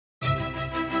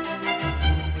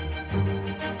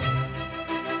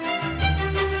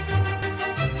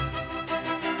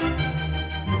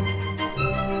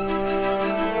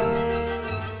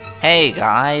Hey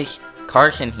guys,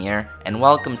 Carson here, and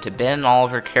welcome to Ben and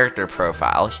Oliver Character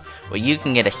Profiles, where you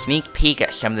can get a sneak peek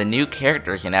at some of the new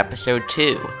characters in Episode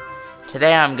 2.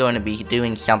 Today I'm going to be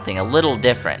doing something a little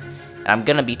different, and I'm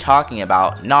going to be talking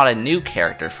about not a new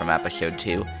character from Episode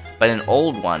 2, but an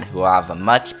old one who will have a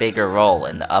much bigger role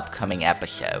in the upcoming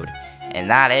episode, and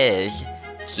that is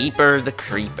Keeper the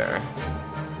Creeper.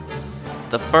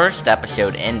 The first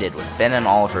episode ended with Ben and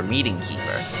Oliver meeting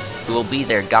Keeper, who will be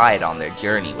their guide on their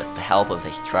journey with the help of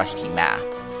his trusty map.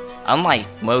 Unlike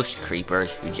most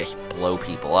creepers who just blow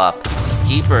people up,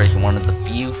 Keeper is one of the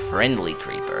few friendly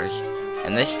creepers,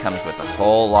 and this comes with a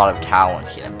whole lot of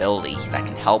talents and abilities that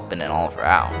can help Ben and Oliver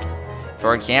out.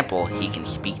 For example, he can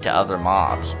speak to other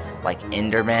mobs, like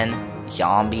Endermen,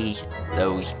 zombies,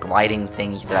 those gliding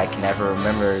things that I can never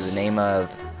remember the name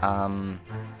of,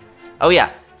 oh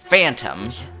yeah,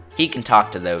 phantoms. He can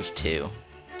talk to those too.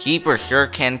 Keeper sure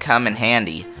can come in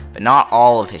handy, but not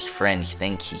all of his friends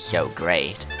think he's so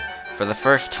great. For the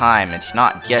first time, it's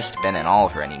not just Ben and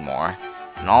Oliver anymore,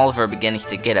 and Oliver begins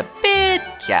to get a bit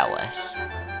jealous.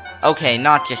 Okay,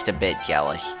 not just a bit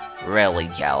jealous, really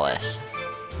jealous.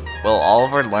 Will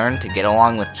Oliver learn to get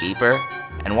along with Keeper?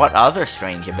 And what other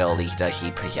strange abilities does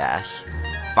he possess?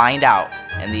 Find out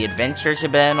in The Adventures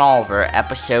of Ben and Oliver,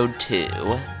 Episode 2.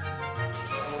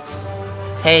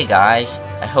 Hey guys,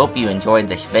 I hope you enjoyed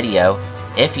this video.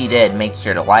 If you did, make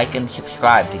sure to like and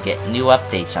subscribe to get new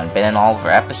updates on Ben and Oliver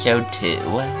Episode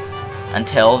 2.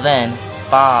 Until then,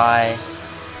 bye!